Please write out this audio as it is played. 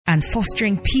and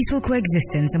fostering peaceful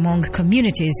coexistence among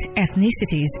communities,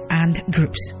 ethnicities, and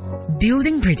groups.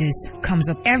 Building Bridges comes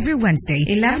up every Wednesday,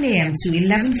 11 a.m. to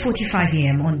 11:45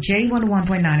 a.m. on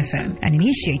J11.9 FM, an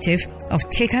initiative of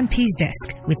Take and Peace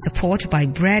Desk with support by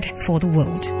Bread for the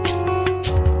World.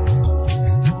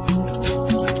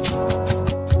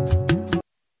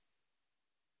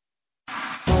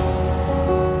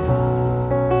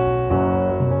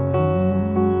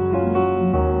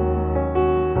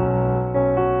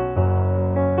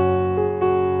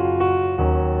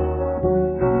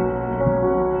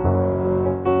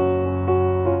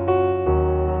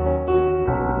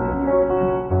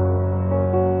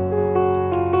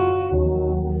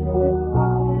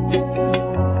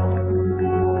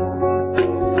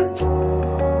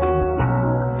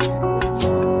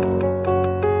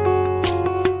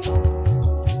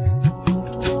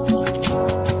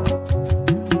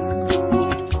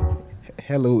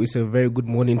 Hello, it's a very good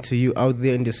morning to you out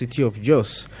there in the city of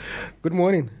Jos. Good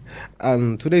morning.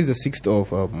 And today is the 6th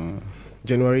of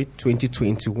January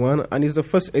 2021, and it's the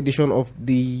first edition of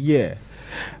the year.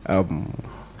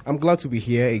 I'm glad to be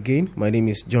here again. My name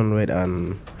is John Red,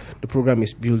 and the program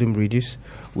is Building Bridges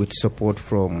with support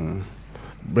from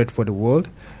Bread for the World,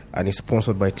 and is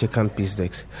sponsored by Take and Peace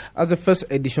Desk. As the first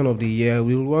edition of the year,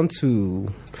 we'll want to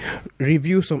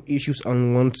review some issues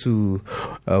and want to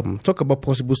talk about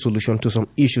possible solutions to some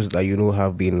issues that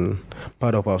have been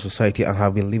part of our society and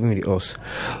have been living with us.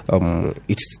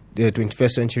 It's the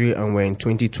 21st century and we're in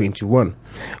 2021.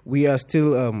 We are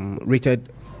still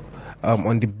rated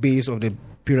on the base of the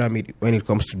pyramid when it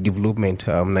comes to development.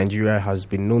 Nigeria has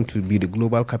been known to be the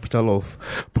global capital of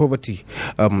poverty.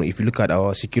 If you look at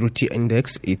our security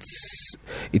index, it's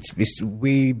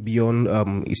way beyond.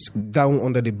 It's down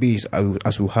under the base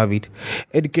as we have it.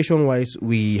 Education-wise,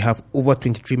 we have over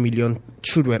 23 million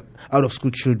children, out of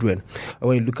school children.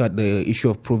 When you look at the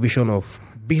issue of provision of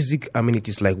basic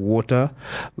amenities like water,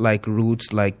 like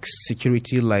roads, like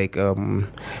security, like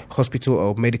hospital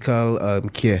or medical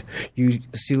care, you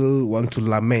still want to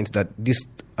lament that this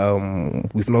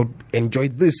we've not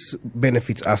enjoyed these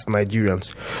benefits as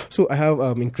Nigerians. So I have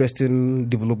interesting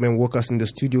development workers in the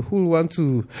studio who want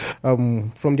to,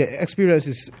 from their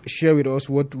experiences, share with us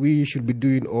what we should be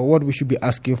doing or what we should be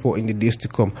asking for in the days to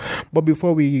come. But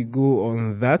before we go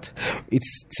on that,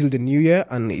 it's still the new year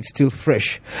and it's still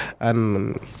fresh.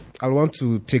 And I want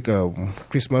to take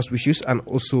Christmas wishes and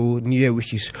also New Year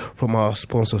wishes from our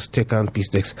sponsors, Take and Peace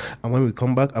Desk. And when we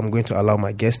come back, I'm going to allow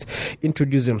my guests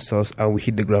introduce themselves and we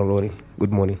hit the ground running.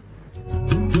 Good morning.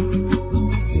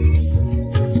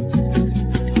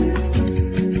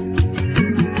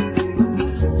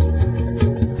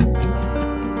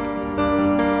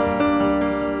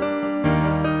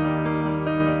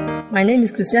 My name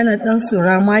is Christiana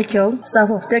Dansura Michael,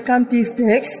 staff of Take and Peace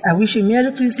Desk. I wish you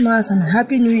Merry Christmas and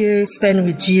Happy New Year spent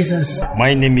with Jesus.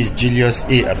 My name is Julius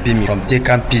A. Abimi from Take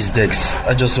and Peace Desk.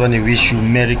 I just want to wish you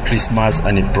Merry Christmas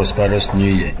and a prosperous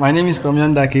New Year. My name is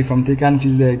Komian Dake from Take and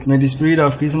Peace Desk. May the spirit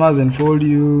of Christmas enfold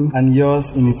you and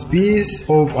yours in its peace,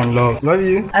 hope, and love. Love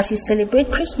you. As you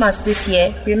celebrate Christmas this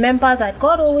year, remember that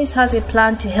God always has a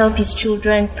plan to help His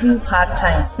children through hard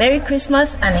times. Merry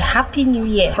Christmas and a Happy New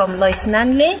Year from Lois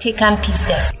Nanle, Take and Peace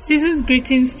Desk. Season's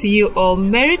greetings to you all.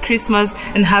 Merry Christmas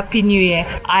and Happy New Year.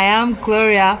 I am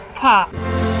Gloria Pa.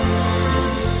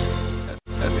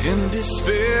 And in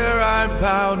despair I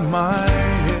bowed my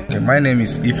head. My name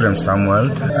is Ephraim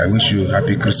Samuel. I wish you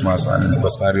happy Christmas and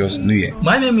prosperous New Year.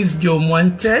 My name is Joe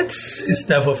Montes,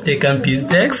 staff of Take and Peace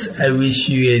Desk. I wish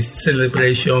you a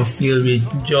celebration filled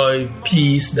with joy,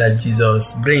 peace that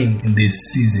Jesus brings in this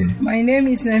season. My name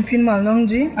is Nempin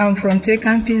Malongji. I'm from Take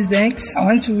and Peace Desk. I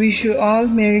want to wish you all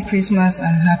Merry Christmas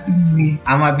and Happy New Year.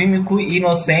 I'm Abimiku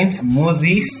Innocent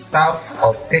Moses, staff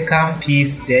of Take and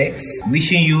Peace Desk.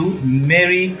 Wishing you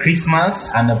Merry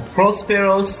Christmas and a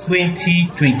prosperous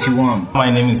 2021. My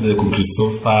name is Leku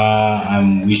Christopher.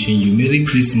 I'm wishing you Merry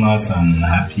Christmas and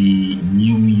Happy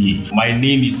New Year. My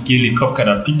name is Gilly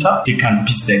Kopkada Peter, Take and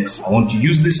Peace Desk. I want to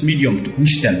use this medium to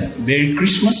wish them Merry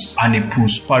Christmas and a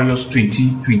prosperous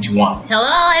 2021.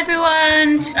 Hello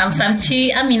everyone, I'm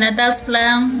Samchi Amina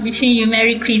Dasplam, wishing you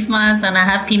Merry Christmas and a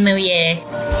Happy New Year.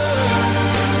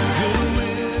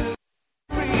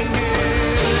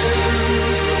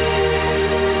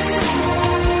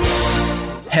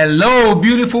 Hello,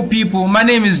 beautiful people. My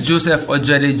name is Joseph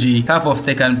Ojadeji, staff of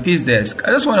Tech and Peace Desk.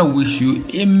 I just want to wish you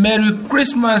a Merry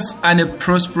Christmas and a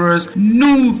prosperous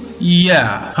New Year.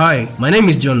 Hi, my name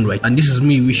is John Wright, and this is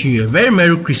me wishing you a very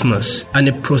Merry Christmas and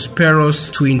a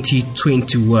prosperous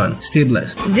 2021. Stay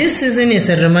blessed. This season is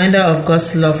a reminder of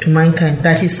God's love to mankind,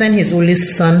 that He sent His only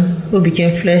Son, who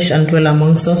became flesh and dwelt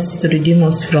amongst us to redeem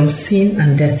us from sin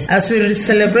and death. As we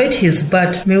celebrate His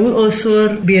birth, may we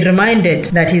also be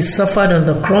reminded that He suffered on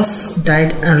the cross,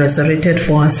 died, and resurrected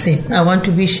for our sin. I want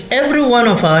to wish every one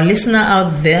of our listeners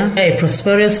out there a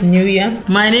prosperous New Year.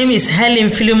 My name is Helen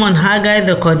Philemon Haggai,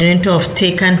 the coordinator of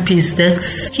Take and Peace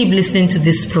Desk. Keep listening to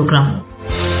this program.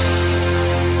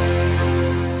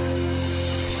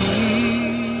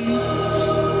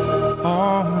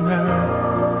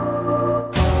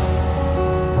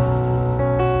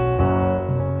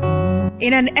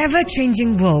 In an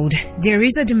ever-changing world, there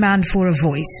is a demand for a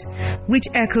voice, which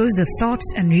echoes the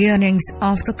thoughts and yearnings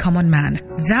of the common man.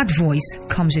 That voice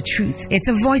comes with truth. It's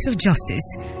a voice of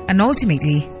justice, and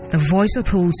ultimately, the voice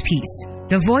upholds peace.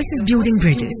 The Voice is Building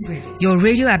Bridges, your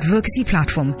radio advocacy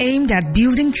platform aimed at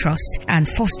building trust and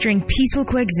fostering peaceful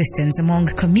coexistence among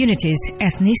communities,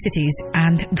 ethnicities,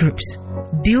 and groups.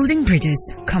 Building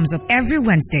Bridges comes up every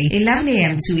Wednesday, 11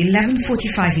 a.m. to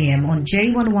 11:45 a.m. on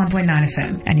J101.9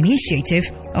 FM, an initiative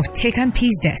of Take and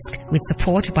Peace Desk with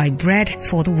support by Bread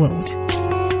for the World.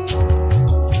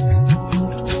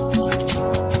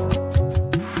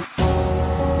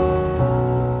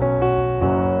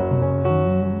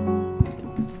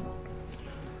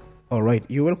 All right,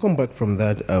 you're welcome back from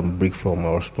that break from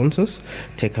our sponsors,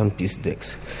 Tech and Peace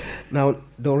Desk. Now,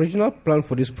 the original plan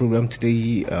for this program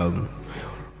today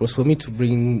was for me to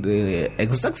bring the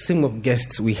exact same of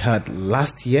guests we had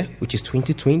last year, which is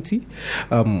 2020,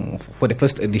 for the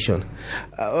first edition.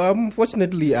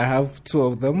 Fortunately, I have two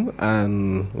of them,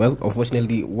 and, well,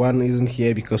 unfortunately, one isn't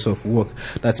here because of work.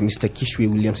 That's Mr. Kishwe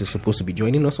Williams is supposed to be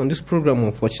joining us on this program.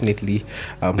 Unfortunately,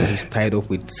 he's tied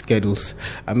up with schedules.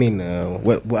 I mean,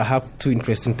 well, I have two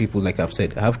interesting people, like I've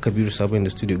said. I have Kabiru Sabo in the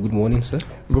studio. Good morning, sir.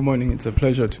 Good morning. It's a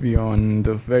pleasure to be on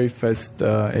the very first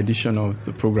edition of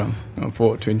the program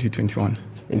for 2021.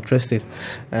 Interested.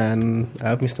 And I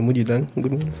have Mr. Mujidang.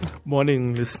 Good morning, sir.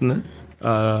 Morning, listener.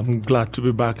 I'm glad to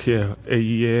be back here a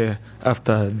year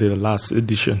after the last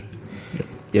edition.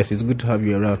 Yes, it's good to have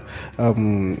you around.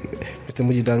 Mr.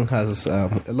 Mujidang has a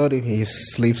lot of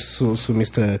his slaves, so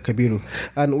Mr. Kabiru.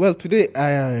 And, well, today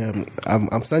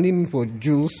I'm standing in for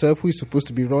Joseph, who is supposed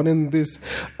to be running this.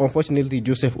 Unfortunately,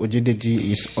 Joseph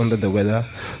Ojedeji is under the weather,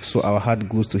 so our heart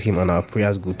goes to him and our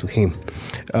prayers go to him.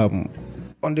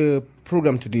 On the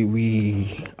program today,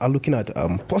 we are looking at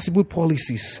possible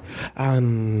policies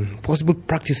and possible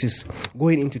practices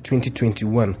going into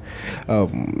 2021.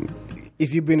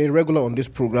 If you've been a regular on this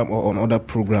program or on other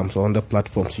programs or on other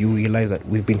platforms, you realize that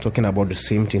we've been talking about the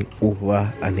same thing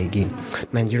over and again.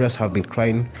 Nigerians have been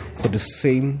crying for the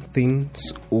same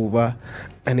things over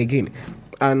and again.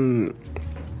 And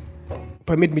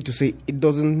permit me to say, it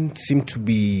doesn't seem to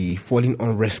be falling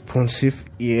on responsive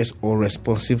ears or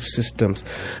responsive systems.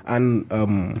 And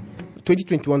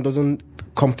 2021 doesn't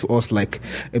come to us like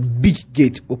a big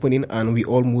gate opening and we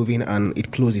all move in and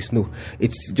it closes. No,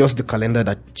 it's just the calendar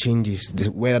that changes. The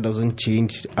weather doesn't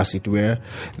change, as it were.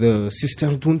 The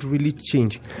systems don't really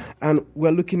change. And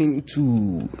we're looking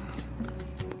into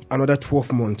another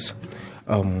 12 months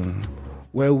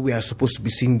where we are supposed to be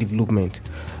seeing development,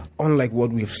 unlike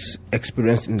what we've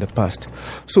experienced in the past.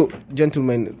 So,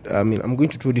 gentlemen, I'm going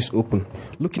to throw this open.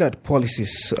 Looking at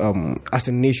policies as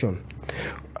a nation,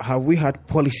 have we had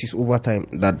policies over time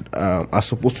that are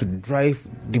supposed to drive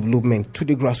development to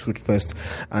the grassroots first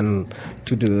and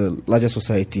to the larger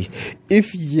society?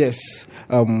 If yes,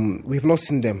 we've not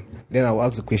seen them, then I'll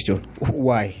ask the question,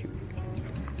 why?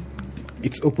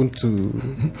 It's open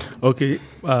to... Okay,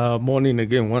 morning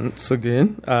again, once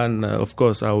again. And of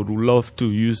course, I would love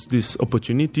to use this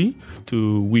opportunity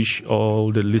to wish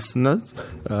all the listeners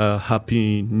a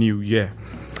Happy New Year.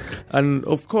 And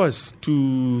of course,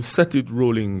 to set it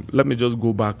rolling, let me just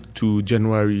go back to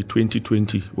January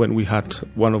 2020 when we had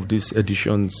one of these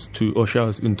editions to usher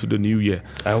us into the new year.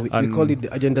 We call it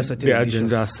the Agenda Setting Edition.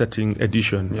 The Agenda Setting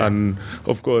Edition. Yeah. And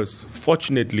of course,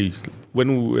 fortunately,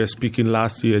 when we were speaking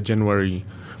last year, January,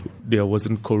 there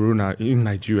wasn't corona in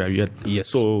Nigeria yet. Yes.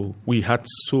 So we had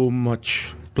so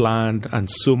much planned and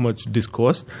so much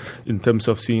discussed in terms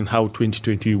of seeing how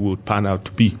 2020 would pan out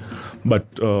to be. But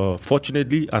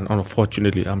fortunately and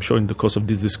unfortunately, I'm sure in the course of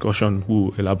this discussion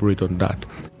we'll elaborate on that.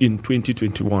 In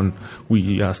 2021,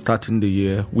 we are starting the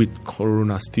year with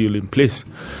corona still in place.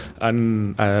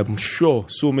 And I'm sure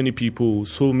so many people,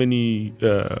 so many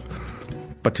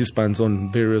participants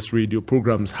on various radio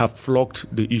programs have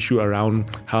flogged the issue around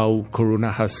how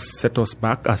Corona has set us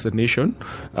back as a nation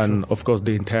and, of course,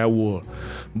 the entire world.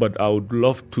 But I would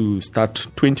love to start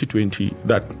 2020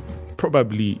 that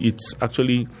probably it's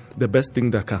actually the best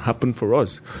thing that can happen for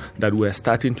us, that we're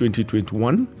starting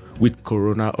 2021 with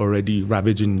Corona already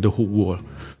ravaging the whole world.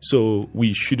 So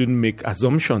we shouldn't make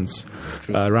assumptions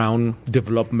around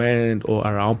development or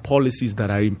around policies that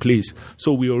are in place.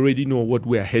 So we already know what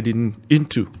we're heading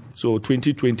into. So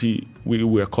 2020, we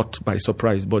were caught by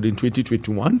surprise. But in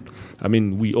 2021, I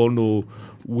mean, we all know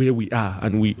where we are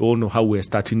and we all know how we're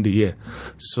starting the year.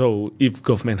 So if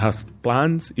government has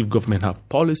plans, if government have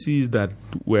policies that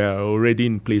were already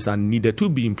in place and needed to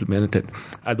be implemented,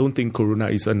 I don't think Corona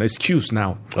is an excuse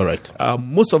now. All right.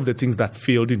 Most of the things that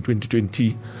failed in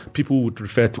 2020, people would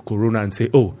refer to Corona and say,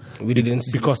 oh, we didn't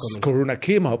see because Corona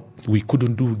came up, we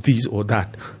couldn't do this or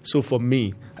that. So for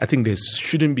me, I think there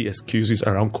shouldn't be excuses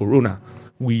around Corona.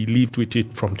 We lived with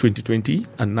it from 2020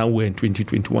 and now we're in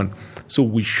 2021. So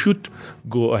we should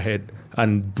go ahead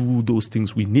and do those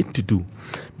things we need to do,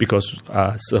 because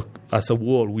as a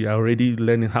world, we are already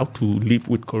learning how to live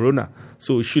with Corona.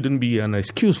 So it shouldn't be an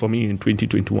excuse for me in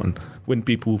 2021 when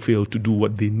people fail to do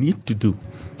what they need to do.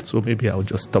 So maybe I'll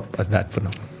just stop at that for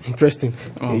now. Interesting.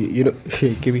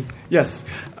 Kibi? Yes.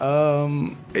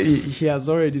 He has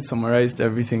already summarized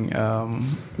everything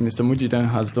Mr. Mujidan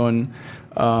has done.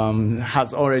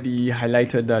 Has already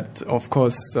highlighted that, of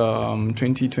course,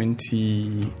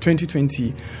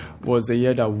 2020 was a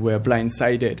year that we were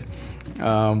blindsided.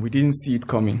 We didn't see it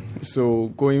coming. So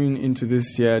going into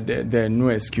this year, there are no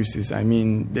excuses. I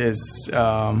mean, there's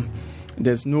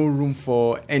no room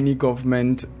for any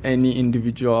government, any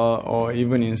individual, or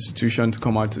even institution to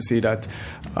come out to say that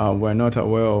we're not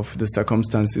aware of the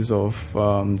circumstances of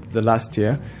the last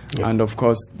year. Yeah. And of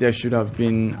course, there should have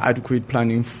been adequate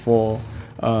planning for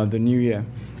the new year.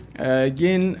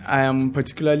 Again, I am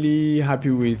particularly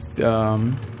happy with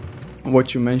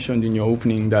what you mentioned in your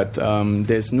opening, that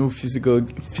there's no physical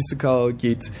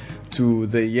gate to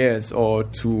the years or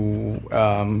to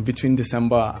between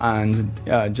December and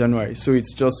January. So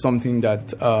it's just something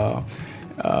that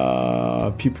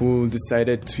people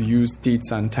decided to use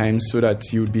dates and times so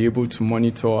that you would be able to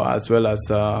monitor as well as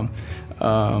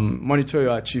monitor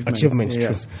your achievements.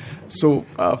 Yes. So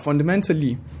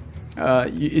fundamentally,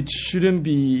 we shouldn't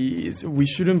be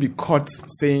caught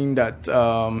saying that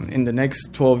in the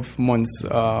next 12 months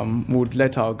we would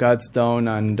let our guards down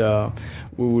and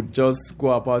we would just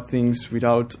go about things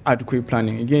without adequate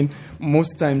planning. Again,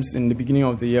 most times in the beginning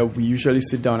of the year, we usually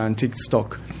sit down and take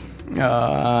stock.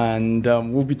 And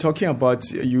we'll be talking about,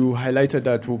 you highlighted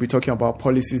that we'll be talking about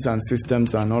policies and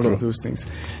systems and all of those things.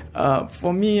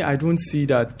 For me, I don't see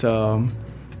that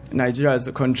Nigeria as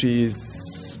a country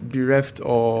is bereft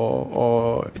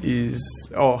or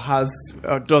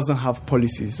doesn't have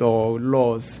policies or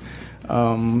laws.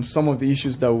 Some of the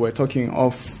issues that we were talking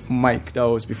off mic, that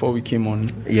was before we came on,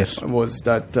 yes, was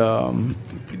that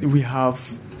we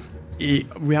have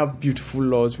beautiful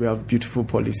laws, we have beautiful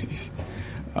policies.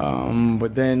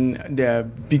 But then there are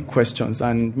big questions,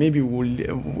 and maybe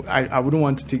I wouldn't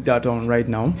want to take that on right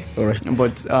now. All right.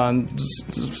 But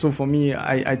so for me,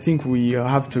 I think we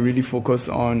have to really focus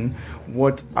on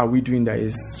what are we doing that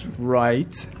is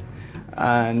right,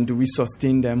 and do we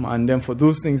sustain them? And then for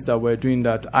those things that we're doing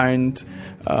that aren't,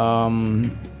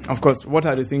 of course, what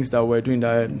are the things that we're doing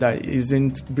that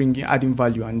isn't adding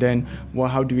value? And then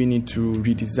how do we need to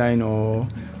redesign or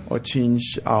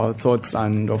change our thoughts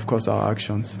and, of course, our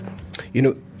actions? You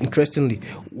know, interestingly,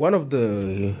 one of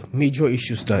the major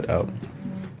issues that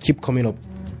keep coming up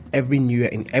every new year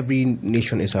in every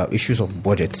nation is our issues of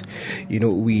budget. You know,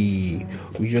 we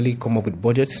usually come up with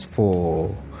budgets for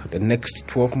the next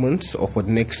 12 months or for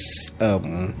the next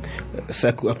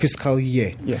fiscal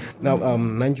year. Yeah. Now,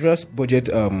 Nigeria's budget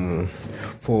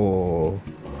for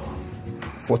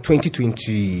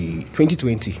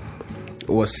 2020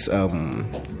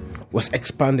 was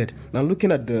expanded. Now,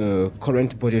 looking at the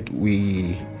current budget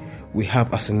we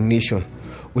have as a nation,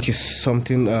 which is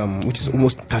something which is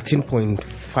almost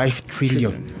 13.5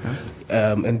 trillion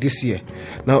and this year.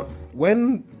 Now,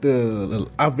 when the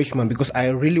average man, because I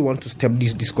really want to step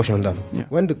this discussion down,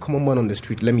 when the common man on the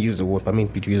street, let me use the word,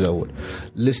 to use the word,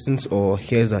 listens or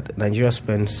hears that Nigeria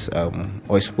spends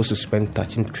or is supposed to spend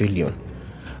 13 trillion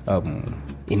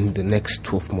in the next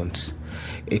 12 months,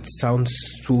 it sounds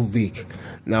so vague.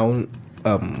 Now,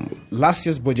 last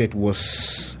year's budget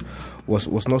was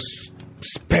not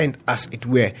spent as it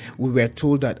were. We were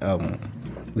told that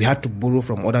we had to borrow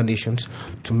from other nations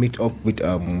to meet up with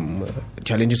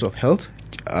challenges of health,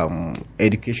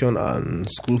 education and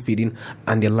school feeding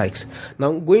and the likes.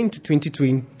 Now, going to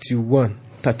 2021,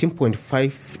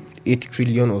 13.58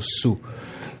 trillion or so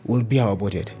will be our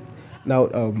budget. Now,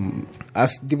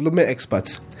 as development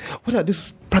experts, what are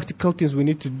these practical things we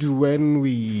need to do when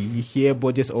we hear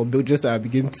budgets or budgets are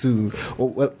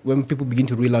when people begin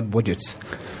to reel out budgets?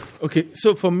 Okay,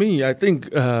 so for me, I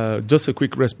think just a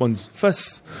quick response.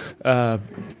 First,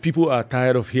 people are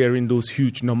tired of hearing those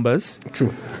huge numbers.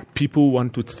 True. People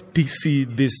want to see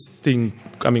this thing,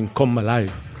 come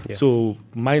alive. Yeah. So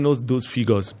minus those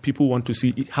figures, people want to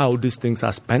see how these things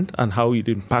are spent and how it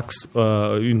impacts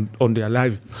on their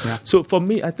life. Yeah. So for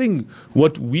me, I think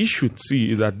what we should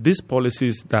see is that these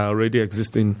policies that are already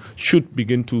existing should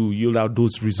begin to yield out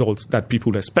those results that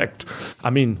people expect.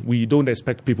 We don't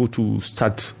expect people to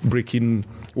start breaking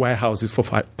warehouses for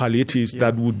palliatives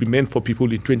that would be meant for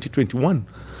people in 2021.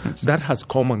 That has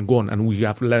come and gone, and we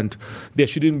have learned there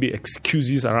shouldn't be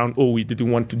excuses around, we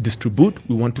didn't want to distribute.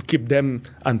 We want to keep them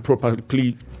and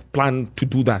properly plan to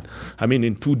do that.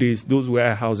 In 2 days, those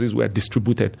warehouses were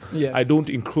distributed. Yes. I don't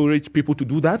encourage people to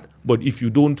do that, but if you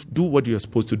don't do what you're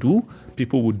supposed to do,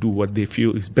 people would do what they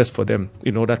feel is best for them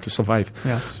in order to survive.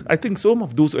 Yes. I think some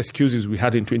of those excuses we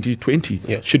had in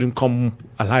 2020 shouldn't come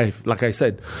alive. Like I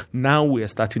said, now we are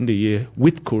starting the year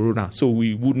with Corona, so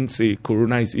we wouldn't say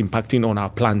Corona is impacting on our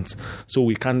plans. So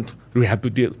we can't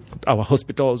rehabilitate our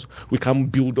hospitals, we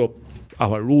can't build up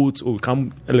our roads, or we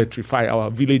can't electrify our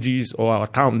villages or our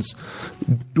towns.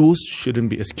 Those shouldn't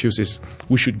be excuses.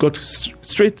 We should go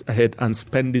straight ahead and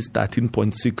spend this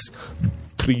 13.6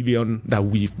 trillion that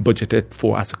we've budgeted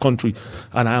for as a country.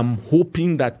 And I'm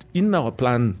hoping that in our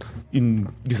plan,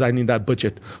 in designing that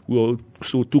budget, we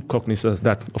also took cognizance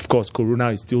that, of course, Corona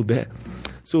is still there.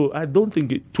 So I don't think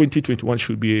 2021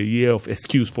 should be a year of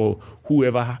excuse for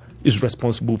whoever is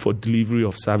responsible for delivery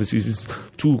of services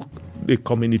to the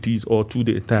communities or to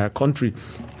the entire country.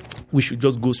 We should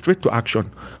just go straight to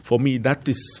action. For me, that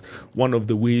is one of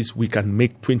the ways we can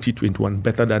make 2021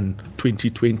 better than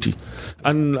 2020.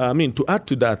 And to add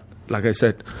to that, like I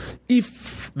said,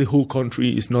 if the whole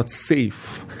country is not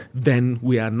safe, then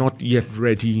we are not yet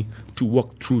ready to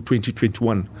walk through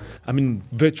 2021.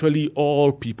 Virtually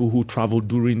all people who travel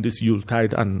during this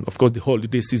Yuletide and, of course, the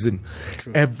holiday season,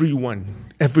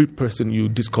 every person you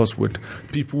discuss with,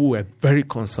 people were very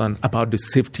concerned about the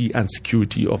safety and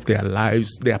security of their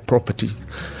lives, their property.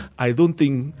 I don't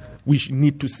think we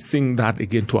need to sing that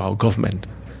again to our government.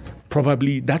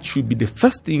 Probably that should be the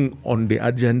first thing on the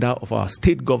agenda of our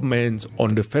state governments,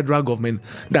 on the federal government,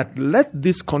 that let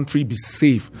this country be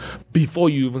safe before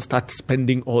you even start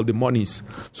spending all the monies,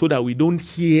 so that we don't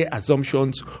hear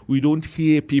assumptions, we don't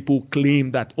hear people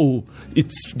claim that,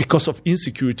 it's because of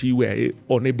insecurity we're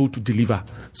unable to deliver.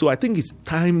 So I think it's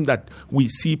time that we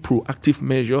see proactive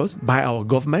measures by our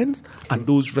governments and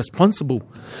those responsible.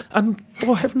 And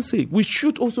for heaven's sake, we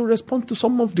should also respond to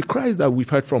some of the cries that we've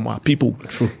heard from our people.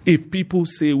 True. If people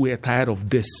say we're tired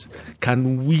of this,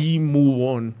 can we move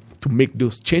on to make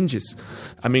those changes?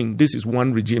 This is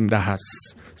one regime that has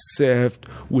served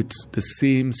with the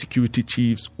same security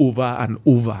chiefs over and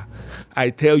over. I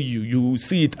tell you, you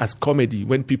see it as comedy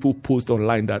when people post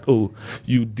online that,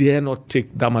 you dare not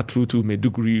take Damaturu to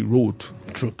Maiduguri Road.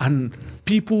 True. And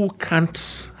people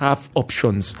can't have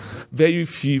options. Very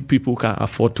few people can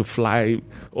afford to fly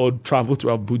or travel to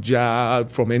Abuja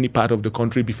from any part of the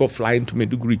country before flying to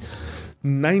Maiduguri.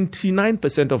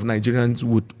 99% of Nigerians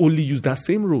would only use that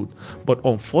same road. But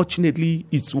unfortunately,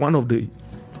 it's one of the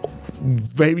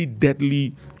very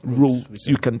deadly roads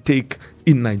you can take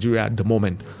in Nigeria at the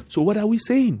moment. So what are we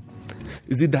saying?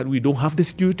 Is it that we don't have the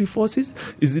security forces?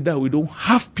 Is it that we don't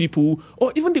have people,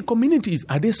 or even the communities,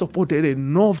 are they supported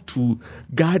enough to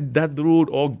guard that road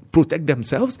or protect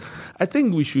themselves? I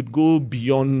think we should go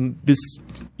beyond these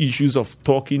issues of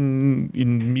talking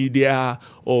in media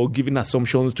or giving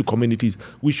assumptions to communities.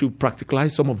 We should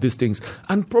practicalize some of these things.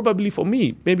 And probably for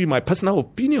me, maybe my personal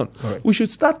opinion, we should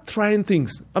start trying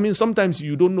things. Sometimes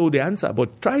you don't know the answer,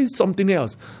 but try something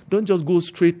else. Don't just go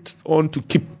straight on to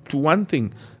keep to one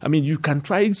thing. You can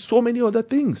try so many other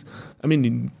things.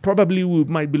 Probably we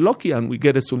might be lucky and we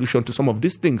get a solution to some of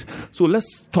these things. So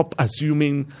let's stop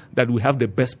assuming that we have the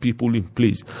best people in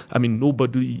place.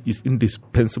 Nobody is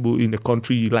indispensable in a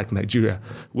country like Nigeria,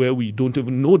 where we don't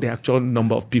even know the actual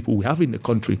number of people we have in the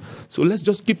country. So let's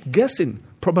just keep guessing.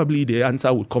 Probably the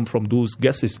answer would come from those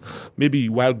guesses. Maybe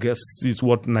wild guess is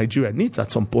what Nigeria needs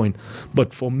at some point.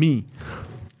 But for me,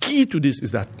 key to this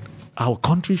is that our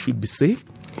country should be safe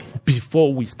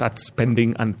before we start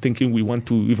spending and thinking we want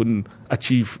to even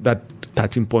achieve that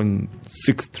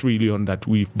 13.6 trillion that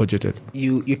we've budgeted.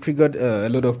 You triggered a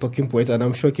lot of talking points, and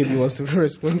I'm sure KB wants to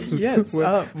respond to. Yes,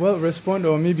 respond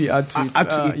or maybe add to it. Add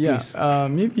to it, please.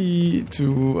 Maybe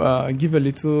to give a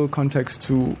little context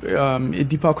to a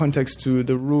deeper context to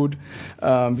the road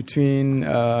between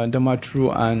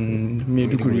Damaturu and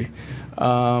Maiduguri.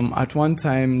 At one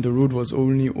time, the road was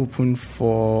only open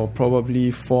for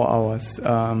probably 4 hours.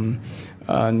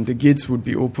 And the gates would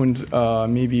be opened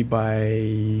maybe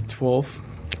by 12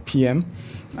 p.m.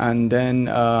 and then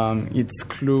it's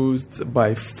closed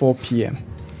by 4 p.m.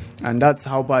 And that's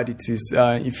how bad it is.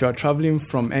 If you are traveling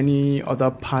from any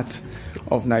other part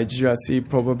of Nigeria, say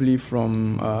probably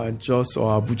from Jos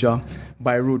or Abuja,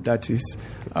 by road that is,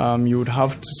 you would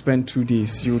have to spend 2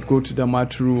 days. You would go to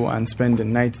Damaturu and spend the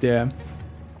night there.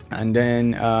 And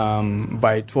then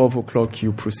by 12 o'clock,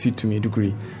 you proceed to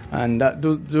Maiduguri. And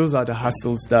those are the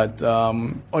hassles that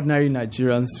ordinary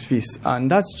Nigerians face. And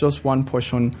that's just one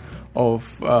portion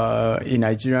of a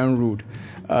Nigerian road.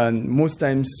 And most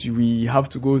times we have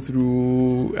to go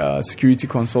through security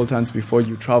consultants before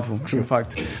you travel. True. In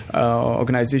fact,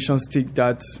 organizations take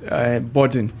that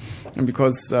burden. And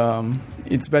because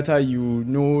it's better you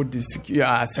know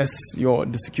assess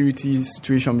the security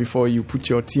situation before you put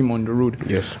your team on the road.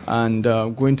 Yes. And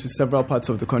going to several parts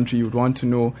of the country, you would want to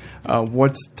know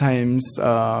what times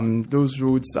those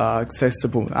roads are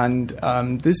accessible. And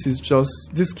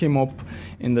this came up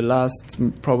in the last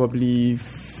probably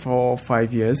 4 or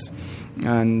 5 years,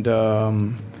 and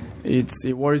it's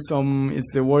a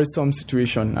worrisome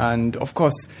situation. And of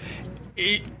course,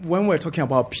 when we're talking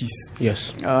about peace,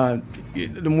 yes, the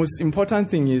most important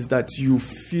thing is that you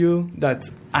feel that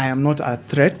I am not a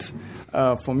threat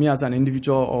for me as an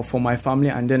individual or for my family,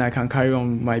 and then I can carry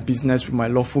on my business with my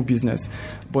lawful business.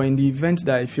 But in the event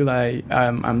that I feel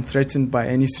I'm threatened by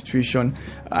any situation,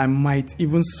 I might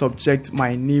even subject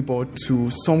my neighbor to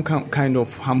some kind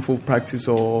of harmful practice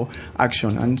or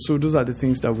action. And so those are the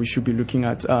things that we should be looking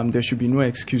at. There should be no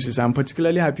excuses. I'm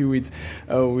particularly happy with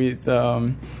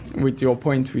your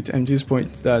point, with MJ's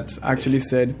point, that actually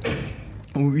said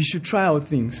we should try out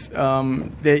things.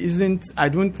 There isn't, I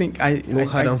don't think... No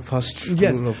hard and fast rules.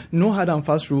 Yes, no hard and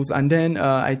fast rules. And then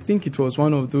I think it was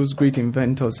one of those great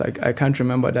inventors, I can't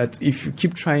remember, that if you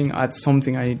keep trying at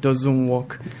something and it doesn't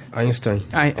work... Einstein.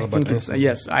 I think it's...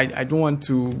 Yes, I don't want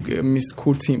to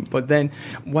misquote him, but then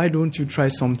why don't you try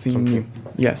something new?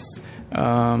 Yes.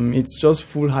 It's just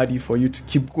foolhardy for you to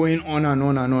keep going on and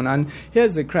on and on. And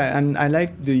here's the cry, and I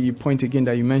like the point again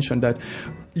that you mentioned, that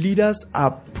leaders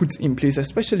are put in place,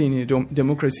 especially in a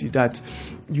democracy, that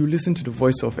you listen to the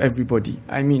voice of everybody.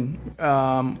 I mean,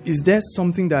 is there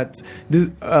something that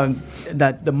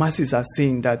the masses are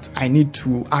saying that I need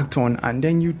to act on, and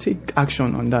then you take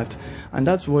action on that? And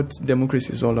that's what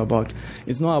democracy is all about.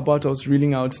 It's not about us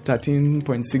reeling out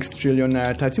 13.6 trillion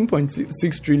naira.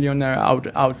 13.6 trillion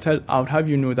naira, I would have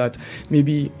you know that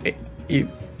maybe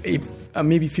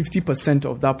maybe 50%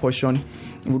 of that portion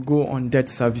would go on debt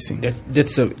servicing. I was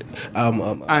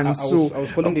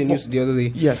following the news the other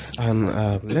day. Yes. And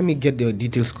let me get the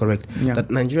details correct. Yeah.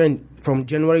 That Nigeria, from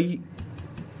January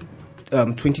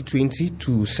 2020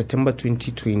 to September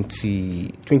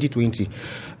 2020,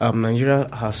 Nigeria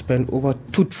has spent over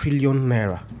 2 trillion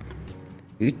naira.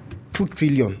 2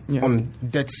 trillion on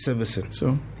debt servicing.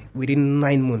 So within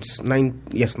 9 months. 9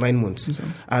 months. So.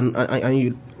 And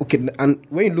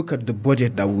when you look at the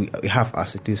budget that we have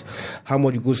as it is, how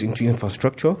much goes into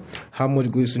infrastructure, how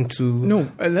much goes into...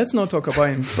 let's not talk about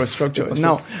infrastructure.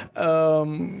 Now,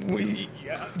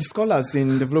 scholars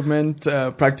in development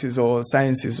practice or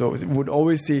sciences would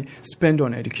always say spend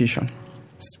on education.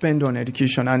 Spend on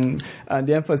education, and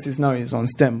the emphasis now is on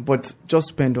STEM, but just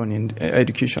spend on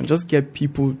education. Just get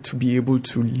people to be able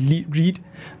to read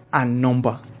and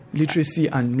number. Literacy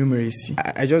and numeracy.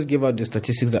 I just gave out the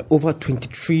statistics that over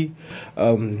 23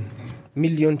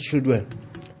 million children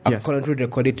are currently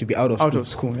recorded to be out of school. Out of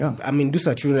school, yeah. I mean, these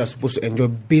are children that are supposed to enjoy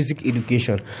basic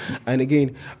education. And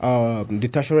again, the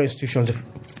tertiary institutions,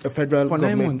 the federal for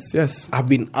government 9 months, yes, have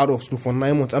been out of school for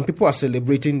 9 months. And people are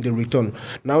celebrating the return.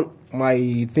 Now,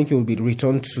 my thinking will be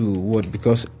return to what?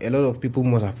 Because a lot of people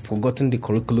must have forgotten the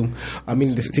curriculum. I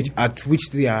mean, the stage at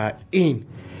which they are in.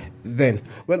 then?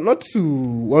 Well, not to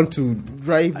want to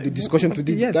drive the discussion to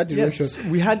that direction. Yes,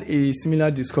 we had a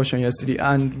similar discussion yesterday,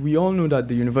 and we all know that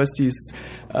the university is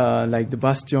like the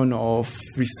bastion of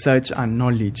research and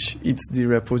knowledge. It's the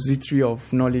repository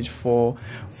of knowledge for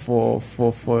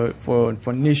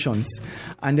nations.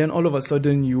 And then all of a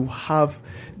sudden you have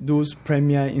those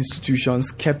premier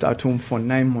institutions kept at home for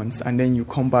 9 months, and then you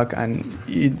come back and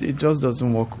it just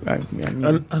doesn't work.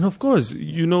 And of course,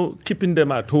 keeping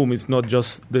them at home is not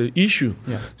just the issue.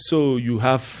 Yeah. So you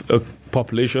have a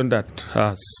population that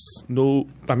has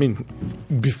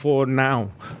before now,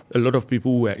 a lot of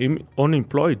people were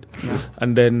unemployed. Yeah.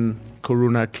 And then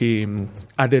Corona came,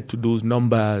 added to those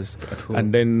numbers.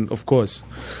 And then, of course,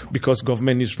 because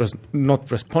government is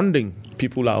not responding,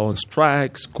 people are on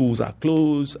strike, schools are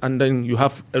closed, and then you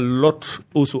have a lot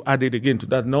also added again to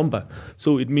that number.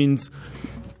 So it means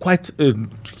quite a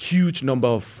huge number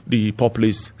of the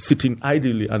populace sitting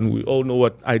idly, and we all know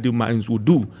what idle minds would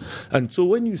do. And so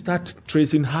when you start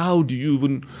tracing how do you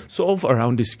even solve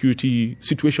around the security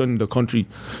situation in the country,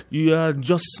 you are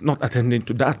just not attending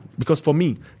to that. Because for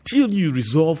me, till you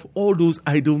resolve all those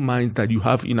idle minds that you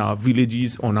have in our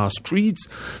villages, on our streets,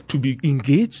 to be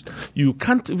engaged, you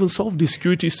can't even solve the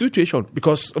security situation.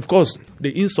 Because, of course,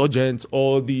 the insurgents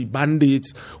or the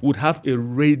bandits would have a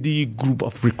ready group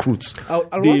of recruits.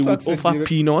 They would offer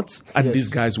peanuts, and these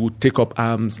guys would take up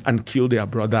arms and kill their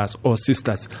brothers or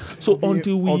sisters. So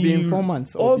be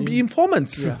informants,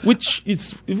 which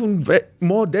is even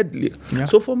more deadly. Yeah.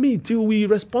 So for me, till we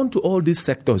respond to all these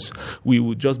sectors, we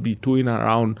would just be toying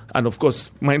around, and of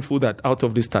course, mindful that out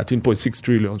of this 13.6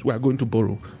 trillion, we are going to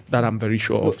borrow. That I'm very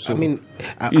sure of. So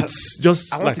it's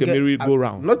just like a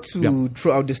merry-go-round. Not to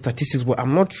throw out the statistics, but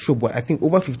I'm not sure, but I think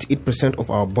over 58% of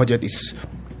our budget is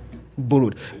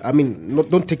borrowed.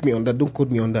 Don't take me on that, don't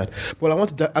quote me on that. But I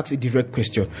want to ask a direct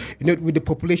question. With the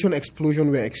population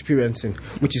explosion we're experiencing,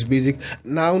 which is basic,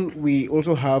 now we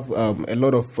also have a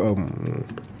lot of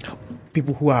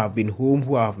people who have been home,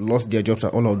 who have lost their jobs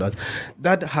and all of that.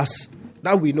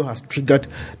 That we know has triggered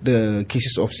the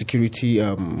cases of security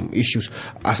issues,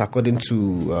 as according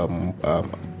to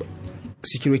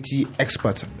security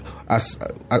experts, as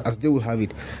they will have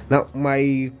it. Now,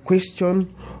 my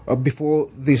question before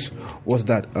this was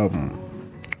that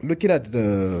looking at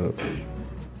the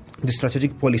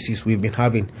strategic policies we've been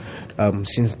having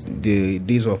since the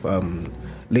days of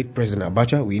late President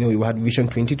Abacha, we know we had Vision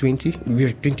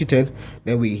 2010,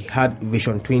 then we had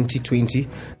Vision 2020.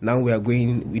 Now we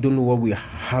don't know what we are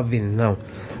having now.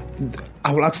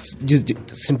 I will ask just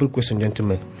a simple question,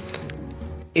 gentlemen.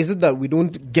 Is it that we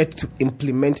don't get to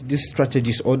implement these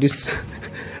strategies or these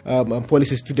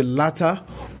policies to the latter,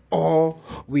 or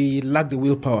we lack the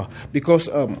willpower? Because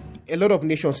a lot of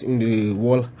nations in the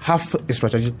world have a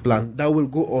strategic plan that will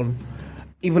go on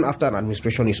even after an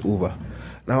administration is over.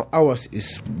 Now, ours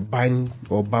is bound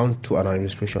to an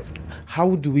administration.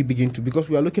 How do we begin to? Because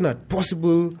we are looking at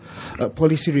possible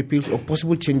policy repeals or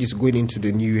possible changes going into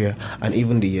the new year and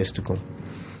even the years to come.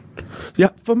 Yeah,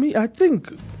 for me, I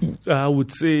think I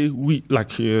would say we,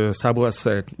 like Sabo has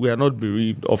said, we are not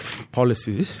bereaved of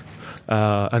policies.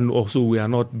 And also we are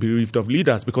not bereaved of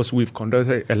leaders, because we've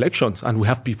conducted elections and we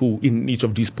have people in each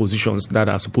of these positions that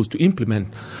are supposed to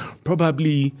implement.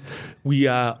 Probably we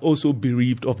are also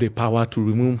bereaved of the power to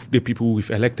remove the people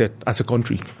we've elected as a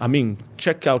country.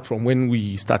 Check out from when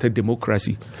we started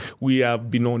democracy. We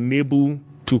have been unable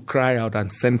to cry out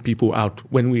and send people out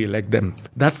when we elect them.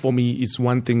 That for me is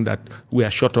one thing that we are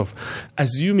short of.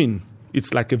 Assuming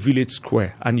it's like a village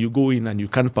square and you go in and you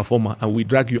can't perform and we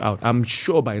drag you out, I'm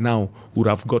sure by now would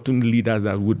have gotten leaders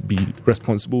that would be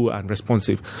responsible and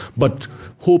responsive. But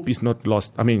hope is not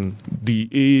lost.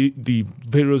 The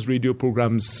various radio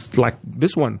programs like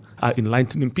this one are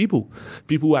enlightening people.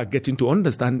 People are getting to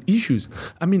understand issues.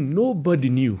 Nobody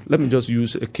knew. Let me just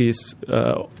use a case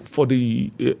for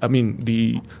the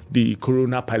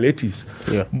corona palliatives.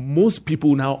 Yeah. Most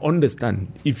people now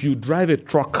understand if you drive a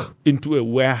truck into a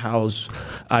warehouse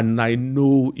and I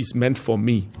know it's meant for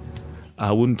me,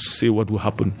 I wouldn't say what will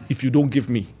happen. If you don't give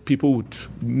me, people would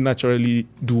naturally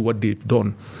do what they've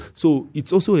done. So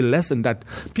it's also a lesson that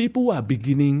people are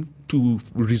beginning to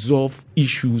resolve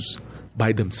issues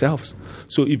by themselves.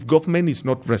 So if government is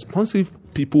not responsive,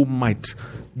 people might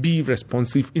be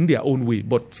responsive in their own way.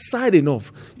 But sad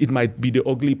enough, it might be the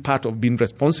ugly part of being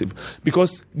responsive,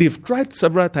 because they've tried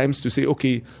several times to say,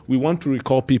 okay, we want to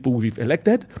recall people we've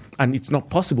elected, and it's not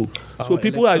possible. So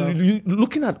people are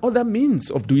looking at other means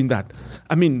of doing that.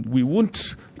 We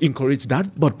won't encourage that,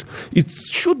 but it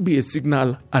should be a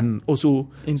signal and also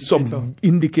some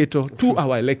indicator to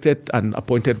our elected and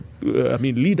appointed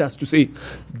leaders to say,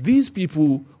 these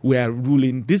people who are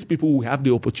ruling, these people who have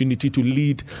the opportunity to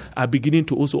lead are beginning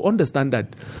to also understand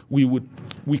that we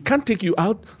can't take you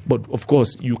out, but of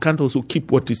course you can't also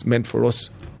keep what is meant for us,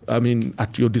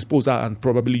 at your disposal and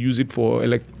probably use it for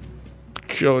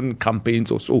election campaigns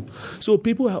or so. So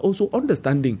people are also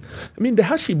understanding. The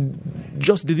hardship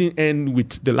just didn't end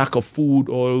with the lack of food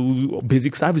or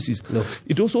basic services. No.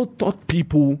 It also taught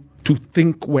people to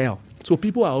think well. So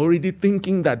people are already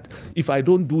thinking that if I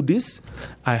don't do this,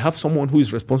 I have someone who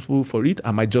is responsible for it. I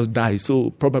might just die.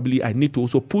 So probably I need to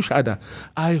also push harder.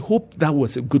 I hope that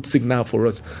was a good signal for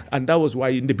us. And that was why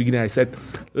in the beginning I said,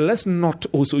 let's not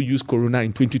also use Corona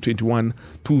in 2021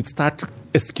 to start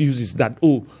excuses that,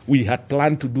 we had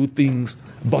planned to do things,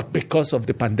 but because of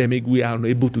the pandemic, we are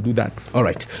unable to do that. All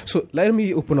right. So let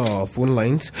me open our phone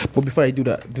lines. But before I do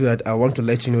that, I want to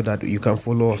let you know that you can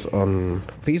follow us on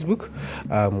Facebook.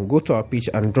 Go to our page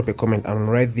and drop a comment. I'm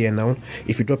right there now.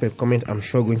 If you drop a comment, I'm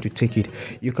sure going to take it.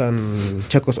 You can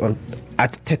check us on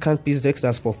at Tekan PeaceDex.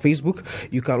 That's for Facebook.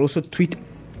 You can also tweet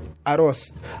at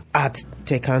us at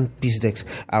Tekan PeaceDex.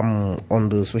 I'm on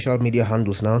the social media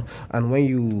handles now, and when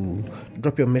you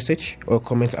drop your message or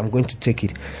comment, I'm going to take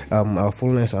it. Our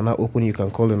phone lines are now open. You can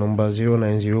call the number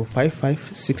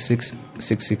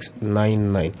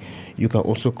 09055666699. You can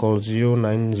also call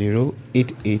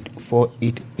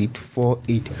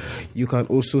 09088488848. You can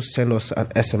also send us an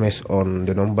SMS on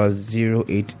the number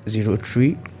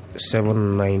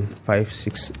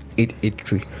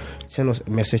 0803-7956883. Send us a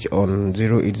message on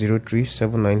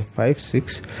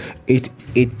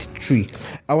 0803-7956883.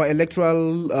 Our electoral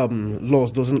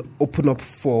laws doesn't open up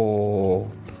for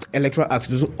electoral acts,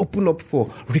 doesn't open up for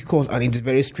recall, and it's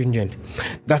very stringent.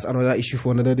 That's another issue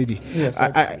for another day. Yes,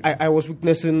 I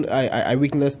witnessed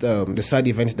the sad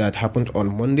event that happened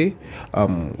on Monday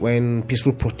when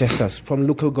peaceful protesters from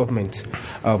local governments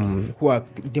who are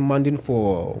demanding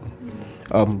for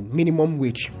minimum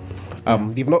wage. A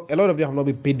lot of them have not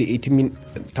been paid the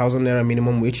 18,000 naira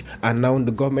minimum wage, and now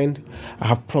the government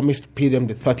have promised to pay them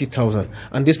the 30,000.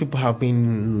 And these people have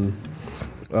been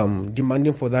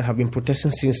demanding for that, have been protesting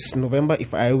since November,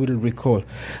 if I will recall.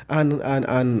 And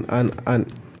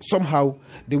somehow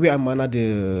the way and manner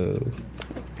the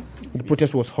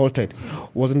protest was halted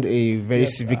wasn't a very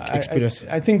civic experience.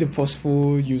 I think the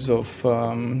forceful use of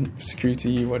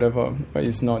security, whatever,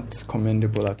 is not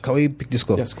commendable at all. Can we pick this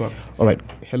call? Yes, go on. All right.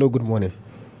 Hello, good morning.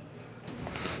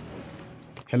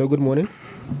 Hello, good morning.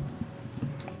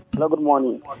 Hello, good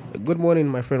morning. Good morning,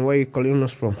 my friend. Where are you calling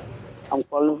us from? I'm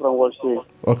calling from Wolsey.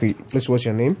 Okay, please, what's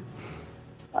your name?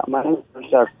 My name is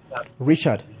Richard.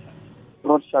 Richard?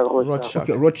 Rothschild.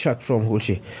 Okay, Rothschild from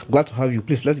Wolsey. Glad to have you.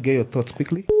 Please, let's get your thoughts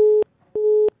quickly.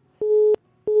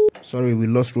 Sorry, we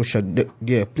lost Rothschild.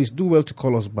 Yeah, please do well to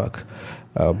call us back.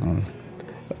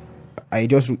 I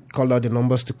just called out the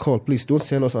numbers to call. Please don't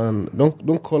send us on.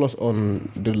 Don't call us on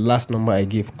the last number I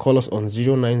gave. Call us on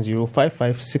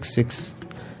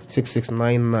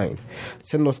 09055666699.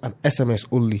 Send us an SMS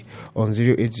only on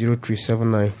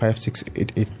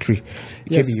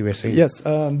 080379568883. Yes.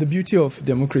 The beauty of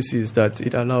democracy is that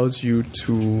it allows you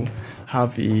to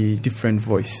have a different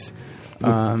voice.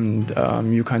 And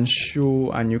you can show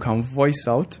and you can voice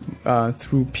out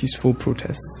through peaceful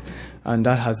protests, and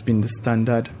that has been the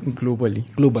standard globally.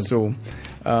 So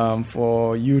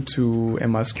for you to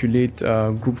emasculate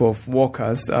a group of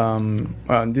workers,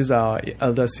 these are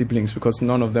elder siblings, because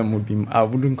none of them would be, I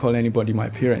wouldn't call anybody my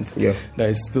parents that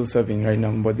is still serving right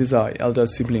now, but these are elder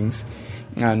siblings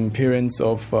and parents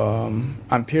of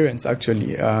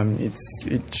actually.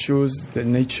 It shows the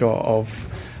nature of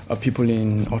people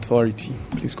in authority.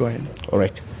 Please go ahead. All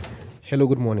right. Hello,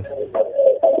 good morning.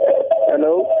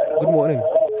 Hello. Good morning.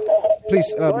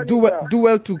 Please do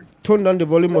well to tone down the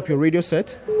volume of your radio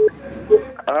set.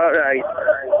 All right.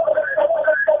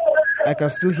 I can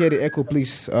still hear the echo,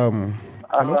 please. I'm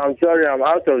sorry, I'm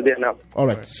out of there now. All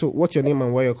right. So what's your name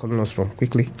and where you're calling us from?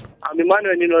 Quickly. I'm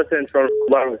Emmanuel Innocent from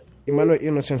Rukubarus. Emmanuel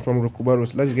Innocent from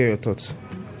Rukubarus. Let's get your thoughts.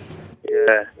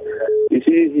 Yeah. You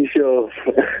see this issue of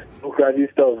democracy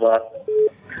stuff,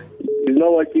 it's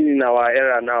not working in our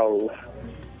era now.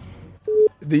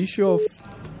 The issue of...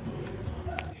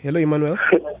 Hello, Emmanuel?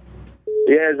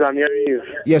 Yes, I'm hearing you.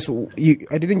 Yes,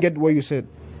 I didn't get what you said.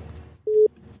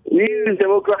 This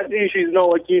democracy issue is not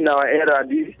working in our era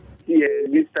this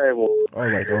time. All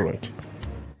right.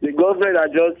 The government are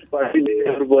just perceiving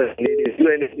everybody. They do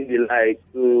anything they like.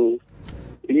 So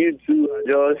you two are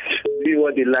just doing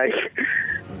what they like.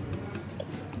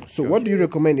 So what do you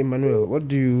recommend, Emmanuel? What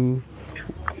do you...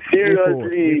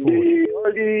 Seriously,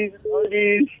 all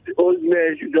these old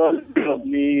men should just drop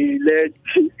me. Let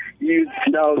youth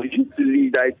now be to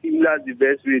lead. I think that's the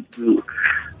best way to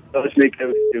just make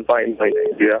everything fine by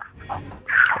Nigeria.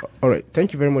 All right.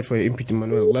 Thank you very much for your input,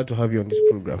 Emmanuel. Glad to have you on this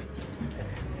program.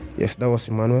 Yes, that was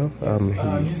Emmanuel.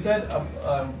 He said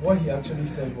what he actually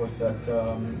said was that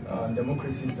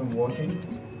democracy isn't working,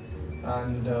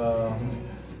 and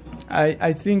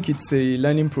I think it's a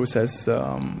learning process.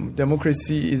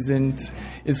 Democracy is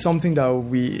something that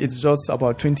it's just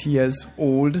about 20 years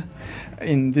old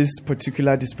in this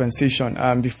particular dispensation.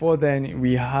 Before then,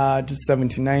 we had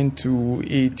 79 to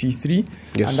 83,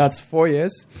 and that's 4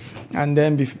 years. And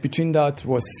then between that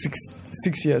was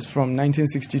six years from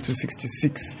 1960 to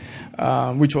 66,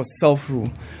 which was self-rule.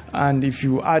 And if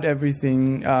you add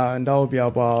everything, that will be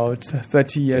about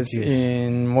 30 years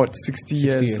in 60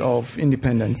 years of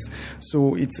independence.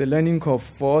 So it's a learning curve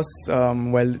for us.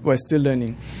 We're still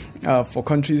learning. For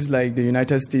countries like the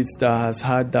United States that has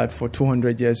had that for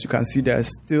 200 years, you can see there are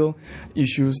still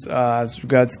issues as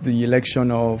regards the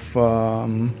election of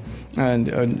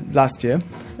last year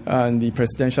and the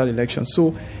presidential election.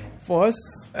 So for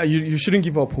us, you shouldn't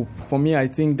give up hope. For me, I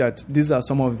think that these are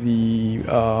some of the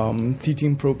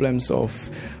teething problems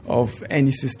of any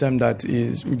system that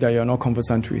you're not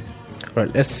conversant with.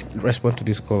 Right, let's respond to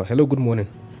this caller. Hello, good morning.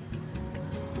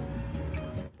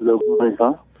 Hello, good morning,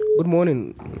 sir. Good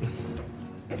morning.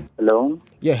 Hello?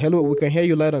 Yeah, hello, we can hear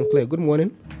you loud and clear. Good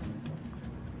morning.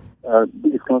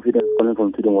 This is Confidence calling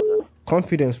from Tudunwada.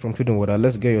 Confidence from Tudunwada.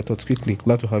 Let's get your thoughts quickly.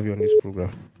 Glad to have you on this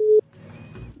program.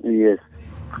 Yes.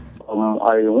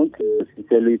 I want to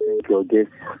sincerely thank your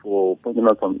guests for pointing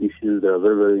out some issues that are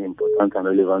very, very important and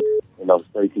relevant in our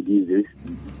society these days.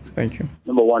 Thank you.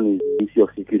 Number one is the issue of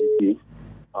security.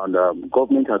 And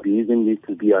government have been using this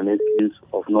to be an excuse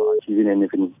of not achieving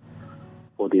anything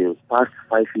for the past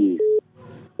 5 years.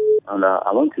 And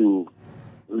I want to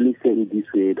really say it this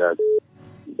way, that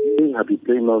they have been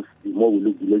playing us the more we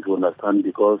look, the less we understand,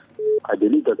 because I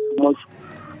believe that so much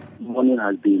money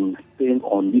has been spent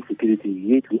on this security,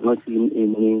 yet we're not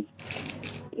seeing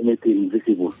anything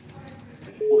visible.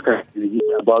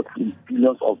 About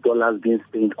billions of dollars being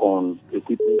spent on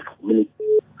equipment for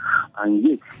military, and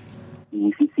yet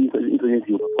we see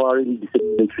insurgency overpowering the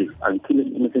military and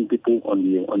killing innocent people on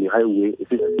the highway,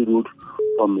 especially road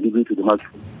from Maiduguri to the March.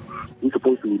 We're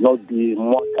supposed to not be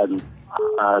more than 2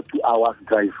 hours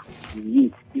drive.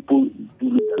 Yet people do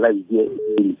lose their lives there.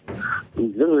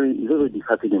 It's very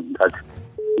disheartening that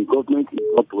the government is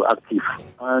not proactive,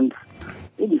 and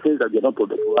in the sense that they're not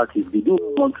proactive, they do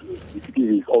want the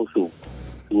citizens also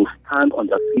to stand on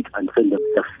their feet and defend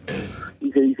themselves.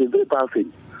 It's a very bad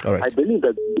thing. All right. I believe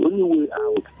that the only way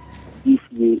out this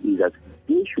year is that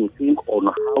they should think on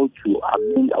how to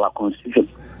amend our constitution.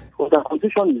 Because our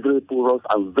constitution is very porous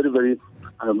and very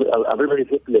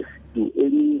helpless to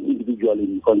any individual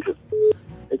in the country.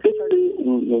 Especially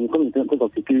when it comes in terms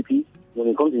of security, when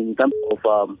it comes in terms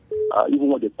of even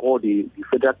what they call the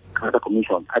Federal Character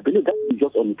Commission. I believe that is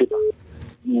just on the paper.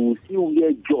 You see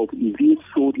where job is being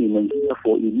sold in Nigeria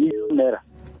for ₦1 million.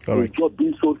 A job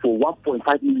being sold for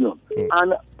 1.5 million.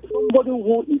 And somebody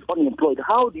who is unemployed,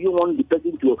 how do you want the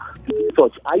person to do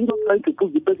such? Are you not trying to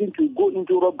push the person to go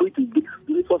into robbery to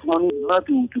resource money in order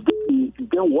to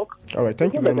get work? All right,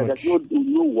 thank you very much. There's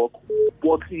no work,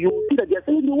 but you see that they are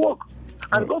saying the work.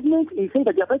 And government is saying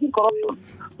that they are fighting corruption.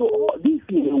 So this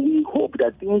year, we hope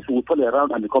that things will turn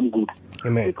around and become good.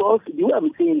 Amen. Because the way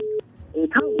I'm saying, a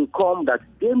time will come that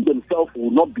them themselves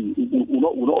will not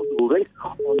rest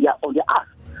on their ass.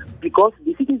 Because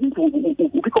the citizens will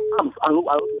pick up arms and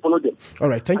will follow them. All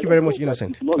right, thank you very much,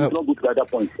 Innocent. It's not good to that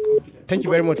point. Thank you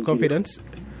very much, Confidence.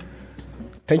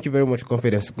 Thank you very much,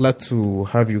 Confidence. Glad to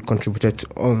have you contributed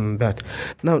on that.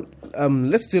 Now,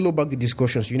 let's tailor back the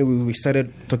discussions. We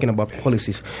started talking about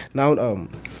policies. Now,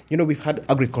 we've had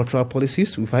agricultural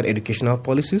policies, we've had educational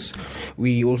policies,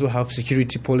 we also have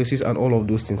security policies and all of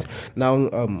those things. Now,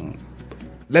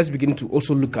 let's begin to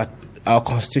also look at our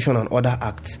constitution and other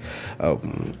acts.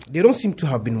 They don't seem to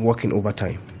have been working over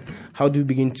time. How do we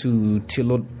begin to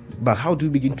tailor back? How do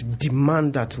we begin to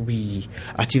demand that we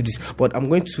achieve this? But I'm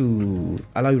going to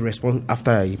allow you to respond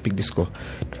after I pick this call.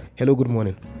 Hello, good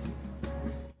morning.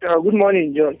 Good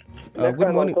morning, John. Good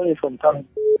morning. I'm calling from town.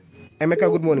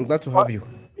 Emeka, good morning. Glad to have you.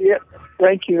 Yeah,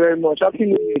 thank you very much. Happy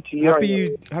New Year to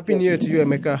you. Happy New Year to you,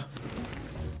 Emeka.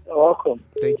 You're welcome.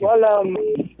 Thank you. Well,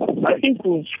 I think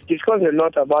we've discussed a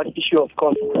lot about the issue of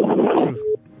cost.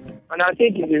 And I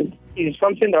think it's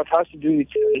something that has to do with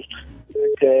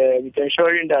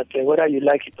ensuring that whether you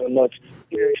like it or not,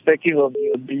 irrespective of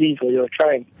your belief or your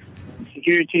tribe,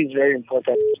 security is very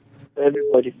important. for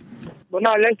everybody. But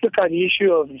now let's look at the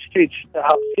issue of the states that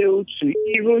have failed to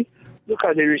even look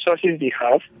at the resources they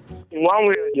have in one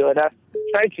way or the other,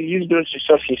 try to use those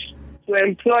resources to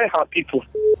employ our people.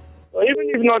 Or even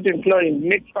if not employing,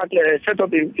 set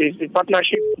up a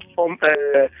partnership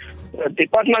a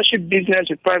partnership business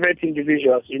with private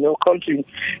individuals, come to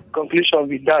conclusion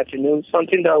with that,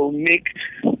 something that will make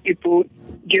people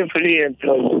gainfully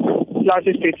employed.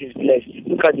 Plateau State is blessed.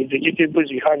 Look at the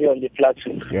vegetables we have here on the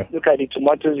plateau. Yeah. Look at the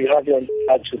tomatoes we have here on the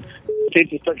plateau.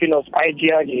 State is talking of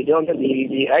IGR. The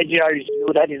IGR is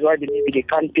low. That is why maybe they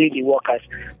can't pay the workers.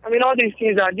 I mean, all these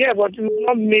things are there, but we've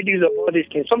not made use of all these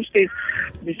things. Some states,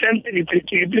 the same thing,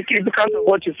 because of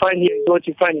what you find here is what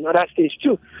you find in other states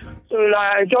too. So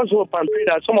I just hope and pray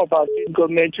that some of our state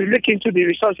government will look into the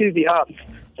resources they have,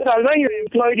 so that when you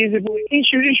employ these people,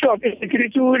 issue of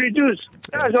insecurity will reduce.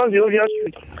 That's just the obvious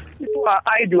truth. People are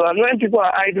idle, and when people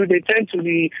are idle, they tend to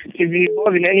be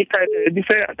involved in any kind of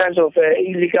different kinds of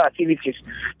illegal activities.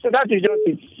 So that is just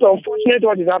it. So unfortunate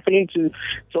what is happening to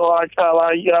our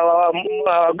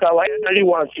elderly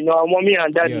ones, our mommy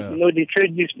and daddy, the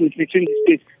trade dispute between the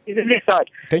states. It's really sad.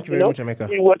 Thank you very much, Emeka.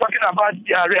 We're talking about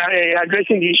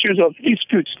addressing the issues of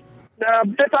disputes. There are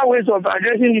better ways of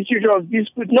addressing the issue of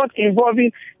dispute, not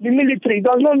involving the military. It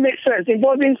does not make sense.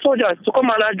 Involving soldiers to come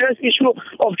and address issue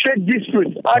of trade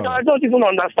disputes. I don't even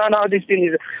understand how these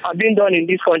things are being done in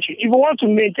this country. If we want to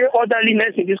maintain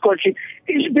orderliness in this country,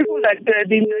 people like the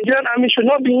Nigerian army should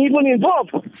not be even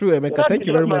involved. True, Emeka. Thank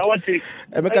you very much.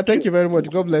 Emeka, thank you very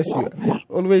much. God bless you.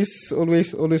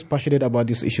 Always passionate about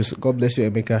these issues. God bless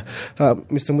you, Emeka.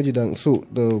 Mr. Mujidan, so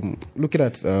looking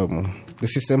at the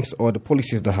systems or the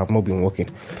policies that have not been working,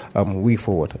 way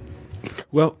forward.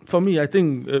 Well, for me, I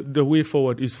think the way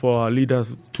forward is for our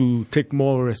leaders to take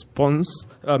more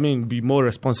be more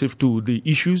responsive to the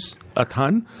issues at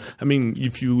hand. I mean,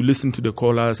 if you listen to the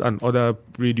callers and other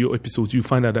radio episodes, you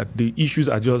find out that the issues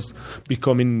are just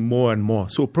becoming more and more.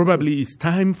 So probably it's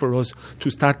time for us to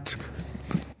start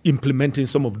implementing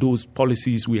some of those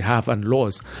policies we have and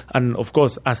laws. And of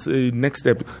course, as a next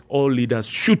step, all leaders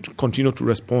should continue to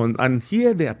respond and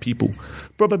hear their people.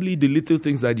 Probably the little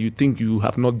things that you think you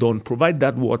have not done, provide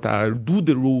that water, do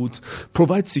the roads,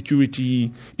 provide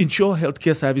security, ensure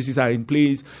healthcare services are in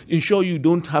place, ensure you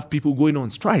don't have people going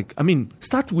on strike. I mean,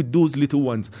 start with those little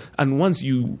ones. And once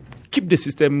you keep the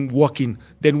system working,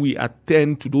 then we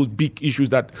attend to those big issues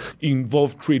that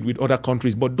involve trade with other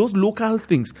countries. But those local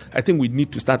things, I think we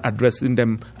need to start addressing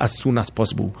them as soon as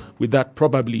possible. With that,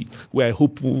 probably, we're a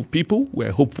hopeful people, we're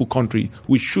a hopeful country.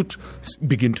 We should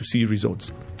begin to see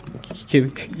results.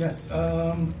 Yes,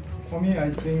 for me, I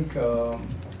think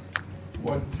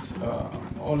what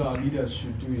all our leaders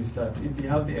should do is that if they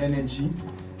have the energy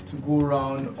to go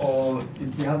around, or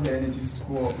if they have the energies to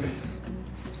go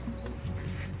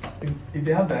if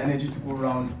they have the energy to go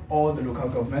around all the local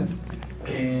governments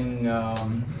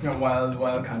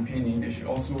while campaigning, they should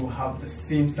also have the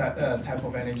same type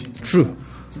of energy to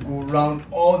go around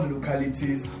all the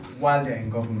localities while they're in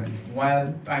government.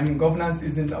 Governance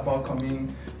isn't about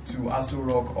coming to Aso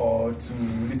Rock or to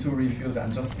Little Rayfield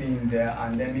and just staying there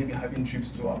and then maybe having trips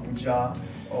to Abuja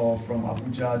or from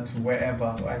Abuja to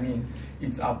wherever.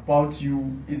 It's about the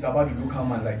local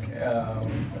man, like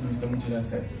Mr. Mujidan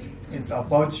said. It's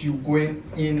about you going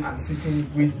in and sitting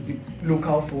with the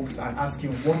local folks and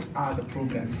asking, what are the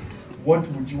problems? What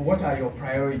are your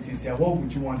priorities here? What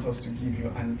would you want us to give you?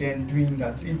 And then doing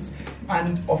that.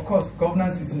 And of course,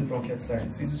 governance isn't rocket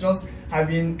science. It's just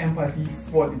having empathy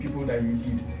for the people that you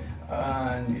lead.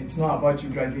 And it's not about you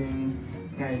driving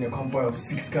in a convoy of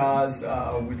 6 cars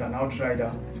with an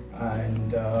outrider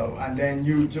and then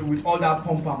you with all that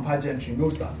pomp and pageantry. No,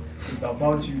 sir. It's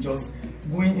about you just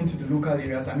going into the local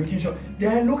areas and making sure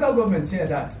there are local governments here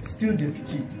that still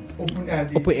defecate, open air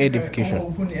defecation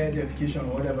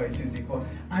or whatever it is they call.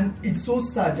 And it's so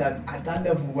sad that at that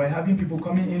level we're having people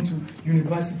coming into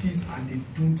universities and they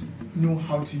don't know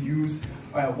how to use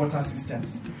water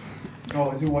systems.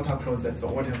 Or is it water closets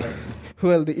or whatever it is?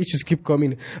 Well, the issues keep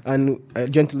coming. And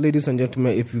ladies and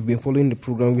gentlemen, if you've been following the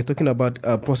program, we're talking about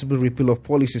a possible repeal of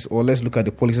policies, or let's look at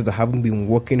the policies that haven't been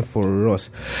working for us.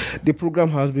 The program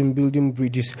has been building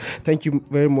bridges. Thank you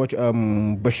very much,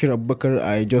 Bashir Abubakar.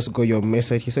 I just got your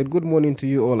message. He said, good morning to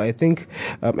you all. I think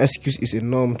excuse is a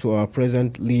norm to our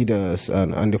present leaders,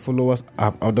 and the followers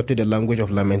have adopted the language of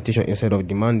lamentation instead of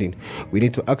demanding. We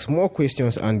need to ask more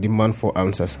questions and demand for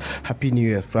answers. Happy New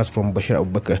Year. First from Bashir Bashir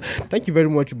Abubakar. Thank you very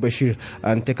much, Bashir,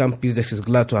 and Tekam Peace Desk is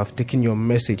glad to have taken your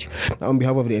message. Now, on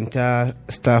behalf of the entire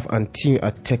staff and team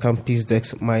at Tekam Peace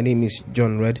Desk, my name is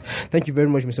John Red. Thank you very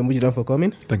much, Mr. Mujidan, for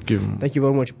coming. Thank you. Thank you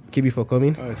very much, KB, for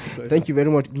coming. It's a pleasure. Thank you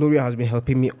very much. Gloria has been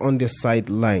helping me on the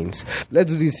sidelines.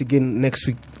 Let's do this again next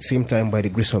week, same time, by the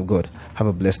grace of God. Have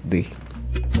a blessed day.